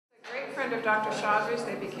friend of Dr. Chaudhry's.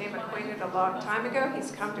 They became acquainted a long time ago.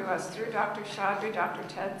 He's come to us through Dr. Chaudhry, Dr.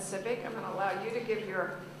 Ted Cibik. I'm going to allow you to give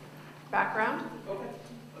your background. Okay.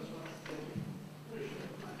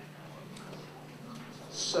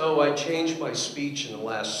 So I changed my speech in the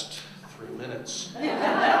last 3 minutes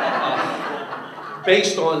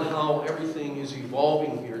based on how everything is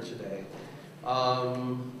evolving here today.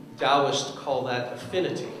 Taoists call that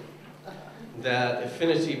affinity. That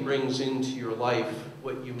affinity brings into your life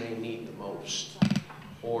what you may need the most,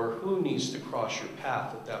 or who needs to cross your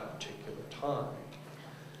path at that particular time.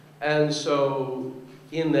 And so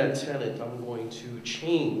in that tenet, I'm going to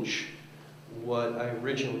change what I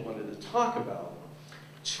originally wanted to talk about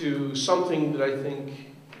to something that I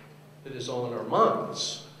think that is on our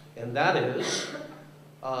minds, and that is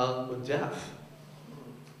death.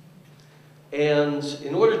 And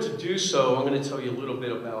in order to do so, I'm going to tell you a little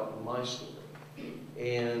bit about my story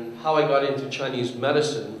and how I got into Chinese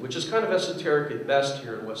medicine, which is kind of esoteric at best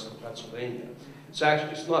here in Western Pennsylvania.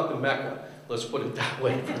 It's not the Mecca, let's put it that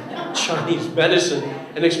way, Chinese medicine,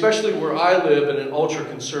 and especially where I live in an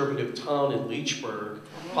ultra-conservative town in Leechburg,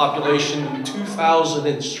 population 2,000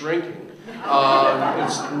 and shrinking.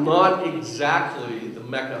 It's not exactly the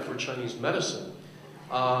Mecca for Chinese medicine.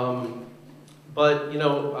 But, you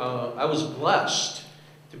know, I was blessed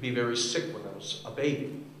to be very sick when I was a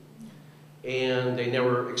baby. And they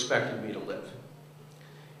never expected me to live.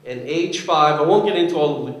 And age 5, I won't get into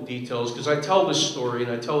all the details because I tell this story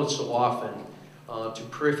and I tell it so often to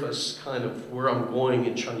preface kind of where I'm going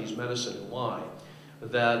in Chinese medicine and why,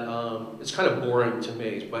 that it's kind of boring to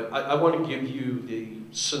me. But I want to give you the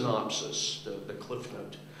synopsis, the Cliff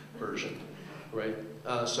Note version, right?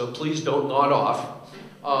 So please don't nod off.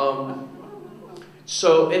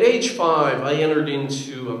 So at age 5, I entered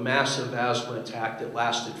into a massive asthma attack that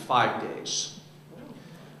lasted 5 days.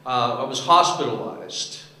 I was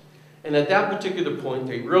hospitalized. And at that particular point,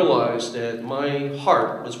 they realized that my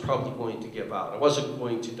heart was probably going to give out. I wasn't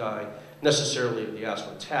going to die necessarily of the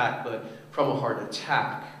asthma attack, but from a heart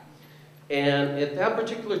attack. And at that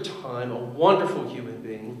particular time, a wonderful human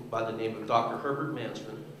being by the name of Dr. Herbert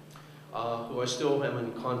Mansman, who I still am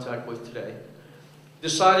in contact with today,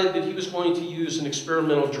 decided that he was going to use an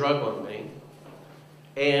experimental drug on me.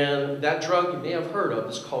 And that drug you may have heard of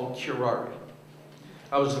is called curare.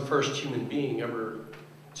 I was the first human being ever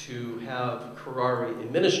to have curare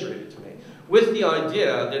administered to me, with the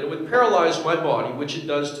idea that it would paralyze my body, which it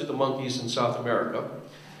does to the monkeys in South America,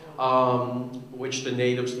 which the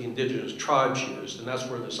natives, the indigenous tribes used. And that's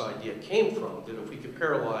where this idea came from, that if we could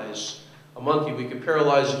paralyze a monkey, we could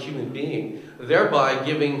paralyze a human being, thereby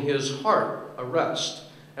giving his heart a rest.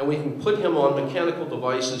 And we can put him on mechanical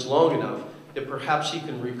devices long enough that perhaps he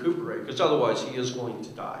can recuperate, because otherwise he is going to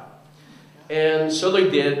die. And so they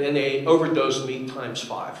did, and they overdosed me times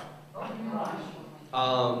 5.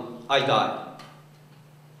 I died.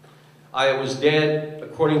 I was dead,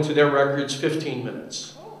 according to their records, 15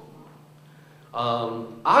 minutes.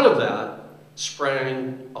 Out of that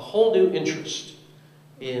sprang a whole new interest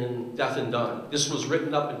in death and dying. This was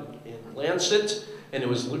written up in Lancet, and it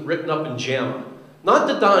was written up in JAMA. Not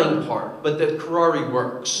the dying part, but that curare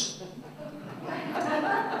works.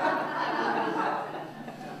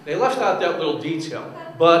 They left out that little detail.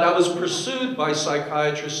 But I was pursued by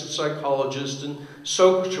psychiatrists and psychologists and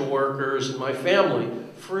social workers and my family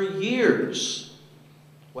for years.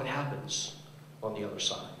 What happens on the other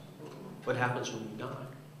side? What happens when you die?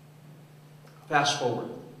 Fast forward.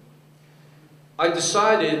 I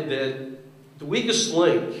decided that the weakest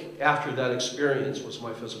link after that experience was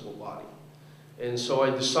my physical body. And so I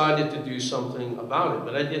decided to do something about it,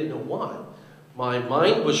 but I didn't know why. My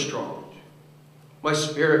mind was strong. My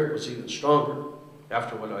spirit was even stronger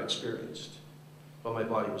after what I experienced, but my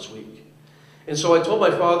body was weak. And so I told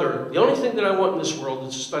my father, the only thing that I want in this world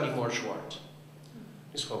is to study martial arts.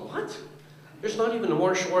 He's going, what? There's not even a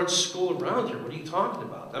martial arts school around here. What are you talking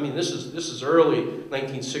about? I mean, this is early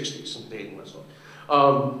 1960s, I'm dating myself.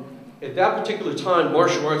 At that particular time,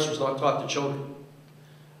 martial arts was not taught to children.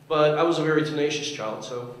 But I was a very tenacious child,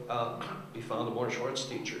 so we found a martial arts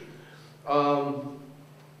teacher.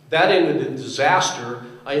 That ended in disaster.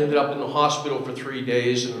 I ended up in the hospital for 3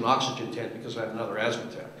 days in an oxygen tent because I had another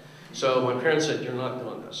asthma attack. So my parents said, you're not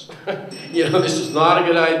doing this. You know, this is not a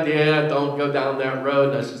good idea. Don't go down that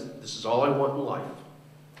road. I said, this is all I want in life.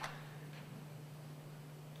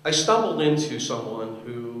 I stumbled into someone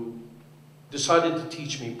who decided to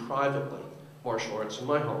teach me privately martial arts in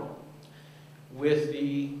my home with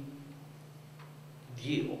the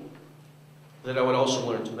deal that I would also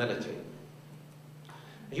learn to meditate.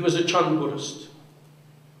 He was a Chan Buddhist,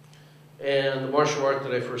 and the martial art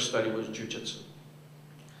that I first studied was Jiu-Jitsu.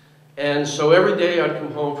 And so every day I'd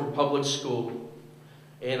come home from public school,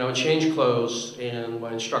 and I would change clothes, and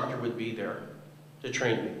my instructor would be there to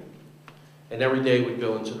train me. And every day we'd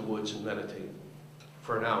go into the woods and meditate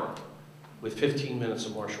for an hour with 15 minutes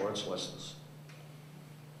of martial arts lessons.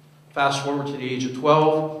 Fast forward to the age of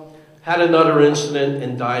 12, had another incident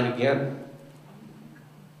and died again.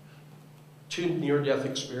 2 near-death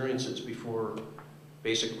experiences before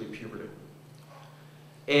basically puberty.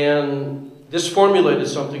 And this formulated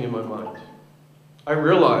something in my mind. I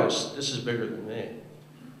realized this is bigger than me.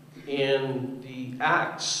 And the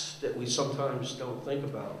acts that we sometimes don't think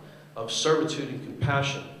about of servitude and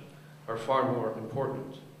compassion are far more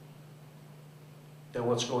important than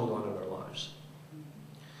what's going on in our lives.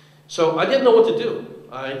 So I didn't know what to do.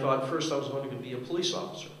 I thought first I was going to be a police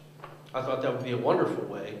officer. I thought that would be a wonderful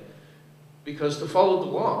way, because to follow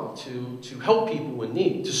the law, to help people in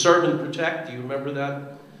need, to serve and protect. Do you remember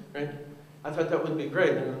that? Right? I thought that would be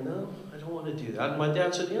great. And no, I don't want to do that. And my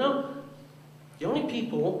dad said, you know, the only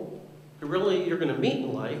people who really you're going to meet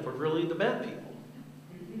in life are really the bad people.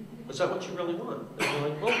 Is that what you really want? And I'm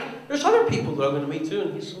like, well, there's other people that I'm going to meet too.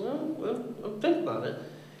 And he said, well, think about it.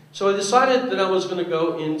 So I decided that I was going to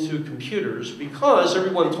go into computers because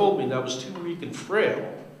everyone told me that I was too weak and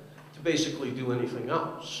frail to basically do anything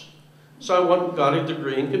else. So I went and got a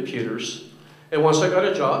degree in computers. And once I got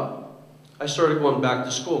a job, I started going back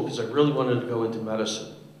to school because I really wanted to go into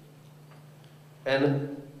medicine.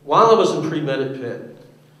 And while I was in pre-med at Pitt,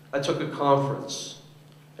 I took a conference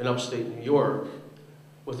in upstate New York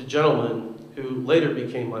with a gentleman who later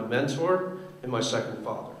became my mentor and my second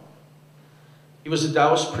father. He was a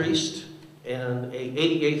Taoist priest and a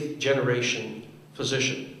 88th generation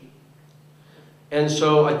physician. And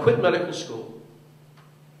so I quit medical school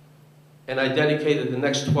and I dedicated the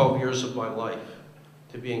next 12 years of my life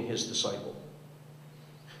to being his disciple.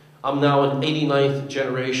 I'm now an 89th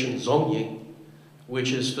generation Zongyi,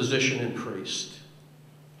 which is physician and priest.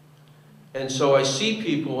 And so I see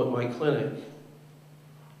people at my clinic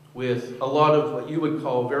with a lot of what you would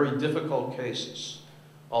call very difficult cases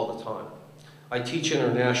all the time. I teach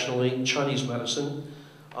internationally Chinese medicine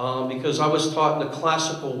because I was taught in the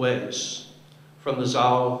classical ways from the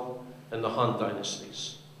Zhao and the Han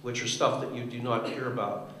dynasties, which are stuff that you do not hear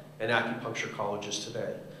about in acupuncture colleges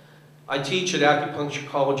today. I teach at acupuncture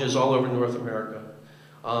colleges all over North America.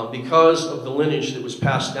 Because of the lineage that was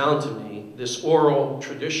passed down to me, this oral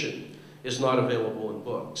tradition is not available in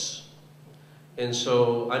books. And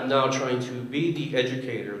so I'm now trying to be the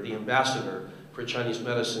educator, the ambassador for Chinese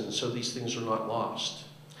medicine, so these things are not lost.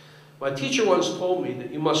 My teacher once told me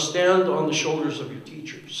that you must stand on the shoulders of your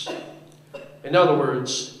teachers. In other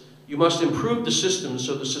words, you must improve the system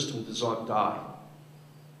so the system does not die.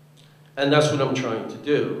 And that's what I'm trying to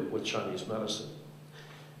do with Chinese medicine.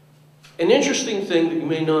 An interesting thing that you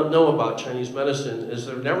may not know about Chinese medicine is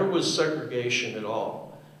there never was segregation at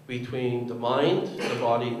all between the mind, the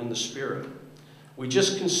body, and the spirit. We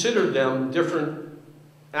just considered them different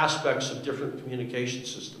aspects of different communication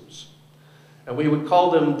systems. And we would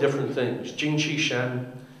call them different things. Jing, Qi,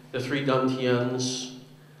 Shen, the 3 Dantians.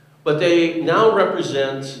 But they now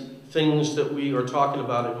represent things that we are talking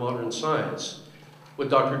about in modern science. What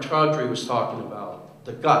Dr. Chaudhry was talking about,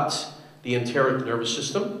 the gut, the enteric nervous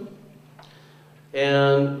system.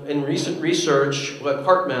 And in recent research, what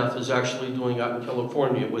HeartMath is actually doing out in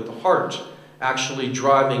California with the heart actually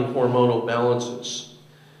driving hormonal balances.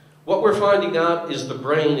 What we're finding out is the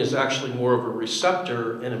brain is actually more of a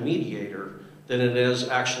receptor and a mediator than it is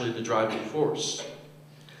actually the driving force.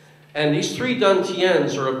 And these 3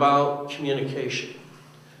 Dantians are about communication.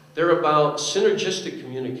 They're about synergistic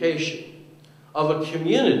communication of a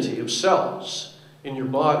community of cells in your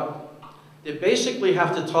body that basically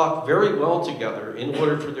have to talk very well together in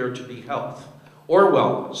order for there to be health or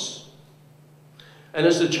wellness. And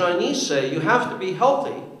as the Chinese say, you have to be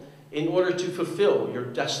healthy in order to fulfill your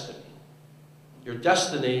destiny. Your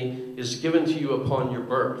destiny is given to you upon your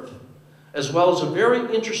birth, as well as a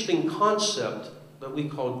very interesting concept that we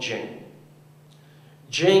call Jing.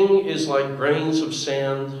 Jing is like grains of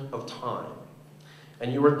sand of time.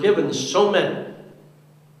 And you are given so many,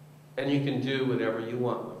 and you can do whatever you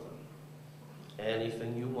want with them.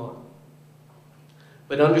 Anything you want.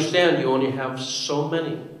 But understand, you only have so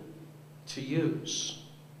many to use.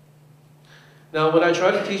 Now, when I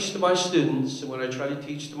try to teach to my students, and when I try to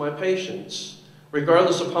teach to my patients,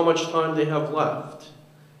 regardless of how much time they have left,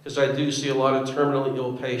 because I do see a lot of terminally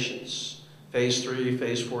ill patients, phase 3,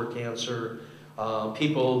 phase 4 cancer,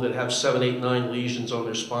 people that have 7, 8, 9 lesions on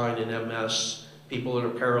their spine in MS, people that are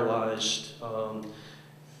paralyzed,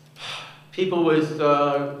 people with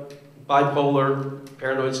bipolar,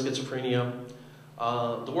 paranoid schizophrenia,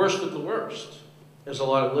 The worst of the worst. There's a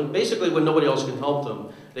lot of, basically when nobody else can help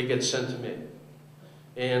them, they get sent to me.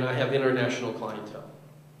 And I have international clientele.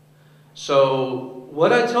 So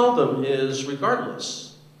what I tell them is,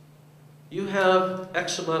 regardless, you have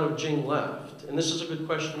X amount of Jing left. And this is a good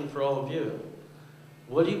question for all of you.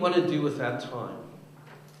 What do you want to do with that time?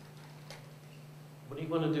 What do you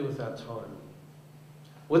want to do with that time?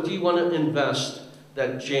 What do you want to invest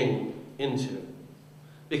that Jing into?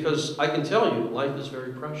 Because I can tell you, life is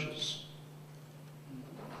very precious.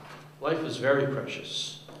 Life is very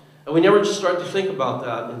precious. And we never just start to think about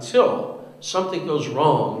that until something goes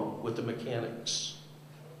wrong with the mechanics.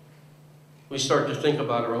 We start to think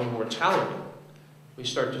about our own mortality. We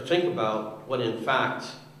start to think about what, in fact,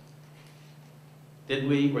 did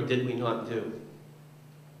we or did we not do?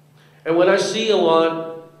 And when I see a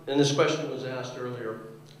lot, and this question was asked earlier,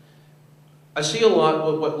 I see a lot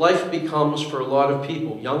of what life becomes for a lot of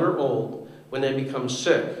people, young or old, when they become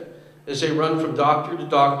sick, is they run from doctor to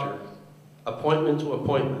doctor, appointment to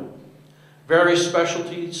appointment. Various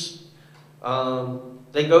specialties.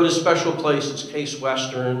 They go to special places, Case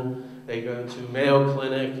Western, they go to Mayo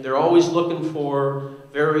Clinic. They're always looking for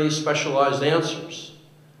very specialized answers.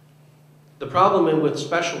 The problem with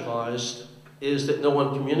specialized is that no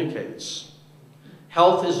one communicates.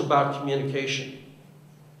 Health is about communication.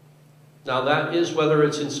 Now that is whether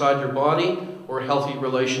it's inside your body or healthy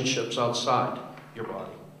relationships outside your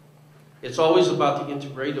body. It's always about the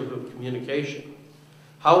integrative of communication.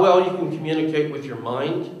 How well you can communicate with your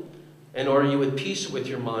mind, and are you at peace with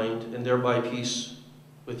your mind and thereby peace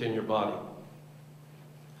within your body.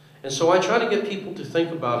 And so I try to get people to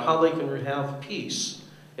think about how they can have peace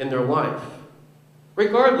in their life,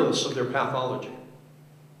 regardless of their pathology.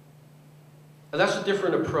 And that's a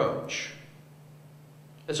different approach.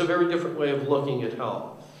 It's a very different way of looking at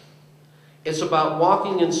health. It's about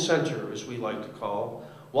walking in center, as we like to call,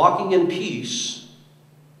 walking in peace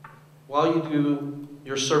while you do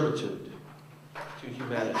your servitude to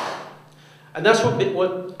humanity. And that's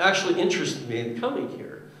what actually interested me in coming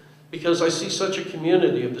here, because I see such a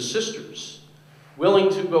community of the sisters willing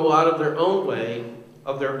to go out of their own way,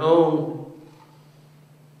 of their own,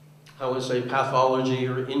 I would say, pathology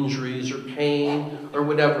or injuries or pain or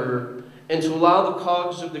whatever, and to allow the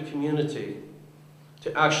cogs of the community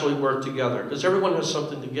to actually work together, because everyone has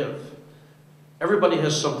something to give. Everybody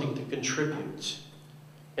has something to contribute.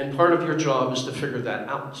 And part of your job is to figure that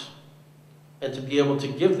out and to be able to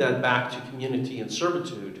give that back to community and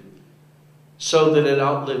servitude so that it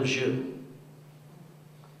outlives you.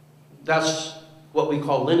 That's what we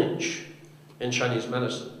call lineage in Chinese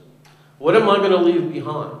medicine. What am I going to leave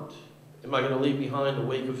behind? Am I going to leave behind a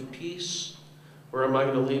wake of peace, or am I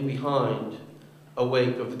going to leave behind a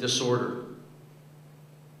wake of disorder?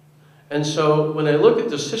 And so when I look at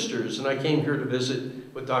the sisters, and I came here to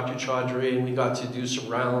visit with Dr. Chaudhry, and we got to do some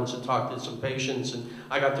rounds and talk to some patients, and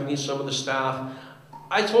I got to meet some of the staff,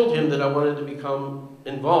 I told him that I wanted to become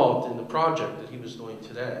involved in the project that he was doing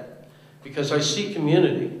today, because I see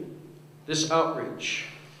community, this outreach,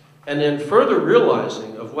 and then further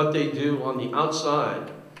realizing of what they do on the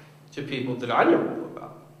outside to people that I never knew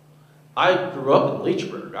about. I grew up in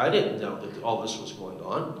Leechburg. I didn't know that all this was going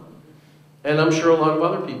on. And I'm sure a lot of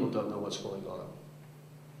other people don't know what's going on.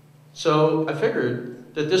 So I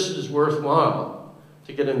figured that this is worthwhile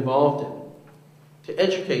to get involved in, to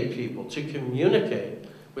educate people, to communicate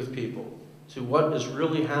with people to what is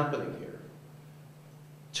really happening here,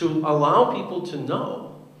 to allow people to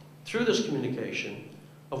know through this communication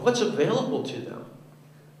of what's available to them,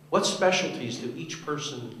 what specialties do each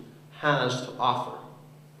person has to offer,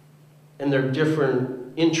 and their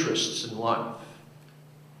different interests in life,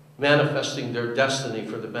 manifesting their destiny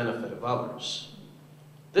for the benefit of others.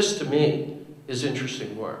 This, to me, is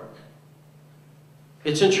interesting work.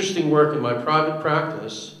 It's interesting work in my private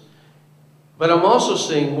practice, but I'm also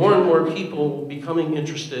seeing more and more people becoming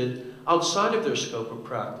interested outside of their scope of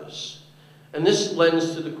practice. And this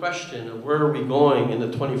lends to the question of where are we going in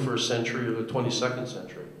the 21st century or the 22nd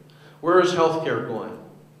century? Where is healthcare going?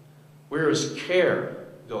 Where is care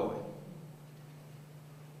going?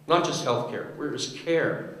 Not just healthcare, where is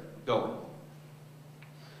care going?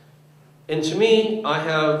 And to me, I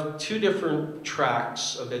have two different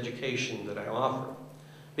tracks of education that I offer,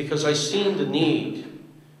 because I seen the need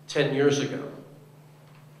 10 years ago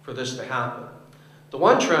for this to happen. The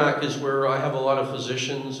one track is where I have a lot of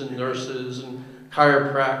physicians and nurses and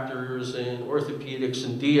chiropractors and orthopedics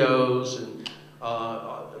and DOs and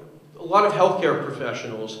a lot of healthcare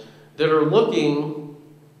professionals that are looking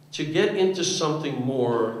to get into something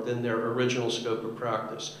more than their original scope of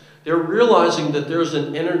practice. They're realizing that there's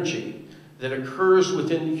an energy that occurs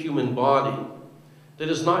within the human body that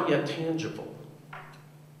is not yet tangible.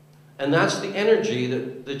 And that's the energy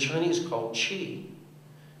that the Chinese call qi.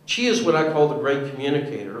 Qi is what I call the great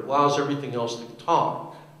communicator. It allows everything else to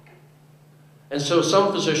talk. And so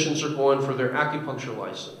some physicians are going for their acupuncture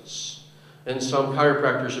license, and some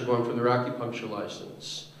chiropractors are going for their acupuncture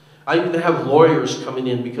license. I even have lawyers coming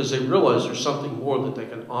in because they realize there's something more that they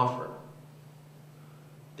can offer.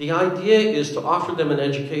 The idea is to offer them an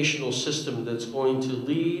educational system that's going to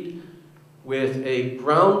lead with a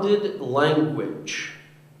grounded language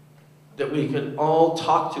that we can all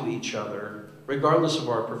talk to each other regardless of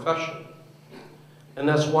our profession. And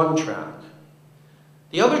that's one track.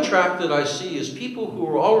 The other track that I see is people who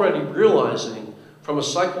are already realizing from a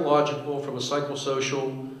psychological, from a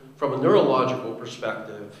psychosocial, from a neurological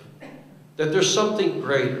perspective that there's something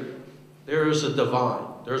greater. There is a divine,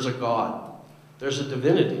 there's a God, there's a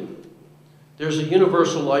divinity, there's a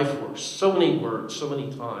universal life force. So many words, so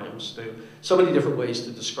many times, so many different ways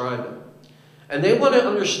to describe it. And they want to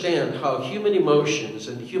understand how human emotions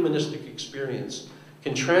and the humanistic experience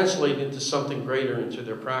can translate into something greater into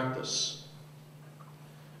their practice.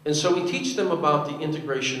 And so we teach them about the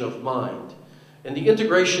integration of mind. And the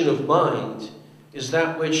integration of mind is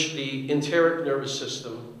that which the enteric nervous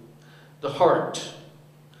system, the heart,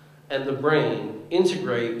 and the brain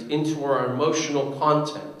integrate into our emotional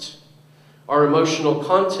content. Our emotional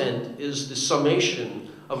content is the summation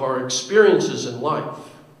of our experiences in life.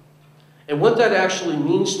 And what that actually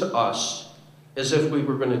means to us is if we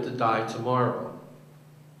were going to die tomorrow.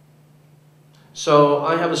 So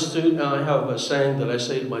I have a saying that I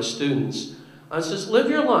say to my students. I says, live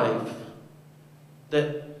your life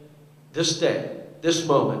that this day, this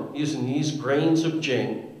moment, using these grains of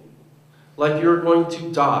Jing, like you're going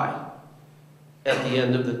to die at the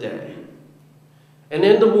end of the day. And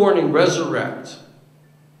in the morning, resurrect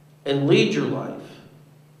and lead your life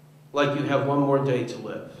like you have one more day to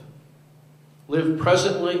live. Live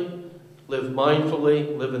presently, live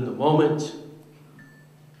mindfully, live in the moment.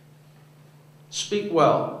 Speak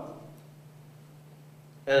well.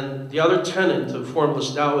 And the other tenet of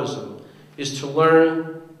formless Taoism is to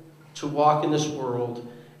learn to walk in this world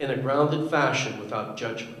in a grounded fashion without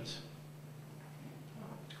judgment.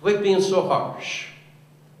 Quit being so harsh.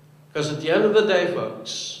 Because at the end of the day,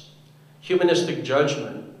 folks, humanistic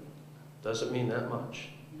judgment doesn't mean that much.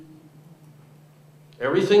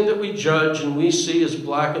 Everything that we judge and we see as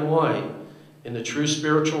black and white in the true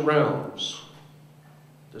spiritual realms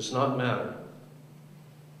does not matter.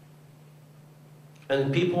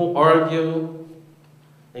 And people argue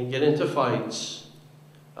and get into fights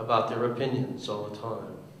about their opinions all the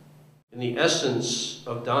time. In the essence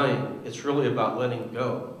of dying, it's really about letting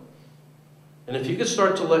go. And if you could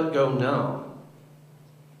start to let go now,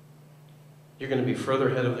 you're going to be further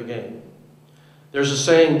ahead of the game. There's a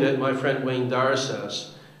saying that my friend Wayne Dyer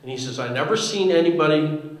says, and he says, I never seen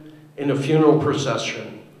anybody in a funeral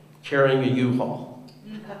procession carrying a U-Haul.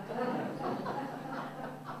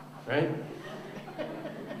 Right?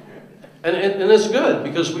 And it's good,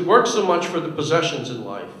 because we work so much for the possessions in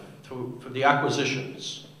life, for the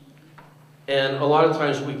acquisitions. And a lot of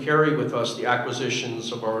times we carry with us the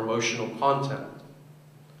acquisitions of our emotional content.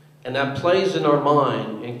 And that plays in our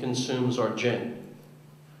mind and consumes our Jing.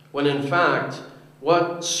 When in fact,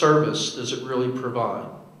 what service does it really provide?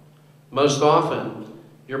 Most often,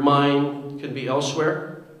 your mind can be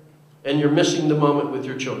elsewhere, and you're missing the moment with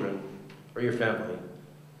your children, or your family,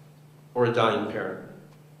 or a dying parent.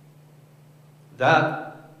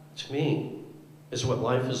 That, to me, is what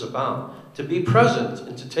life is about. To be present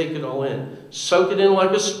and to take it all in. Soak it in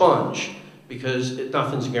like a sponge, because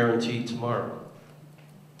nothing's guaranteed tomorrow.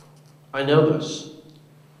 I know this.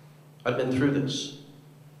 I've been through this.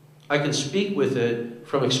 I can speak with it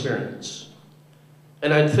from experience.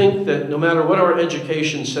 And I think that no matter what our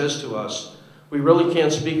education says to us, we really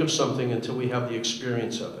can't speak of something until we have the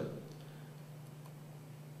experience of it.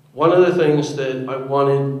 One of the things that I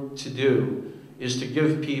wanted to do is to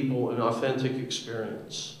give people an authentic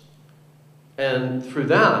experience. And through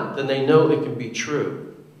that, then they know it can be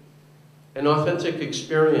true. An authentic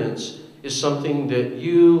experience is something that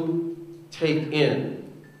you take in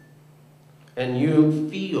and you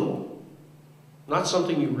feel, not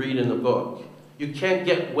something you read in a book. You can't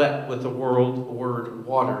get wet with the word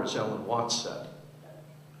water, as Ellen Watts said,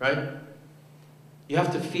 right? You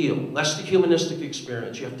have to feel. That's the humanistic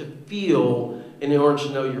experience. You have to feel in order to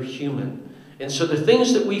know you're human. And so the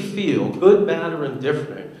things that we feel, good, bad, or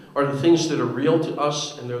indifferent, are the things that are real to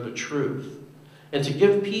us, and they're the truth. And to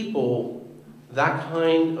give people that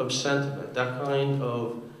kind of sentiment, that kind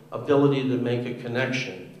of ability to make a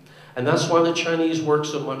connection. And that's why the Chinese work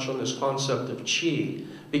so much on this concept of qi,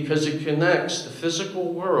 because it connects the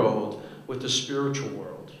physical world with the spiritual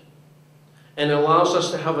world. And it allows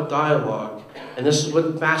us to have a dialogue. And this is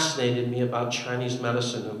what fascinated me about Chinese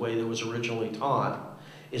medicine, the way it was originally taught,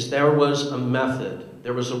 is there was a method,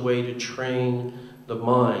 there was a way to train the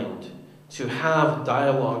mind to have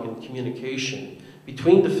dialogue and communication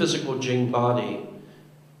between the physical Jing body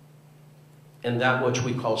and that which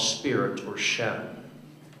we call spirit or Shen.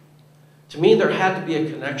 To me, there had to be a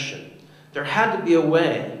connection. There had to be a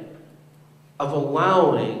way of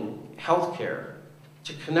allowing healthcare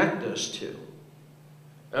to connect those two.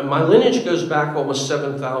 And my lineage goes back almost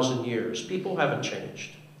 7,000 years. People haven't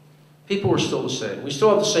changed. People are still the same. We still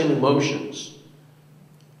have the same emotions.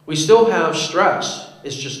 We still have stress.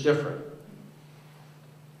 It's just different.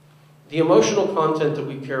 The emotional content that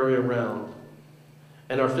we carry around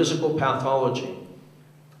and our physical pathology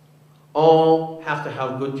all have to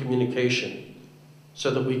have good communication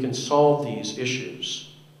so that we can solve these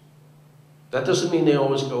issues. That doesn't mean they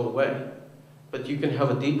always go away, but you can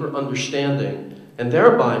have a deeper understanding and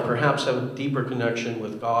thereby perhaps have a deeper connection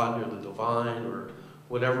with God or the divine or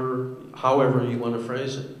whatever, however you want to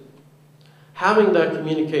phrase it. Having that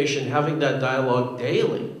communication, having that dialogue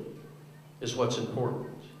daily is what's important.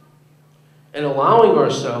 And allowing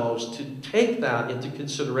ourselves to take that into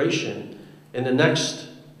consideration in the next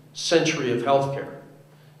century of healthcare,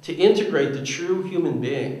 to integrate the true human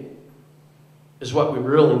being, is what we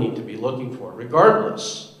really need to be looking for,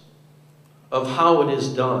 regardless of how it is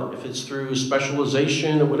done. If it's through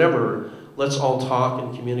specialization or whatever, let's all talk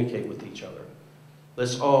and communicate with each other.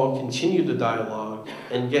 Let's all continue the dialogue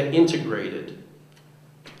and get integrated.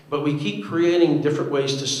 But we keep creating different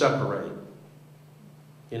ways to separate.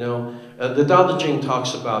 You know, the Tao Te Ching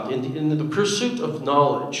talks about, in the pursuit of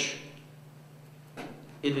knowledge,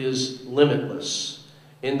 it is limitless.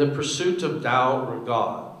 In the pursuit of Tao or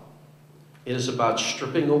God, it is about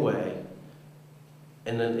stripping away.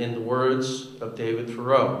 And then in the words of David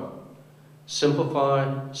Thoreau,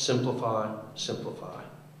 simplify, simplify, simplify.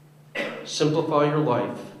 Simplify your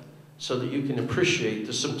life so that you can appreciate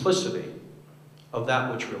the simplicity of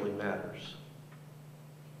that which really matters.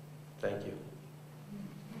 Thank you.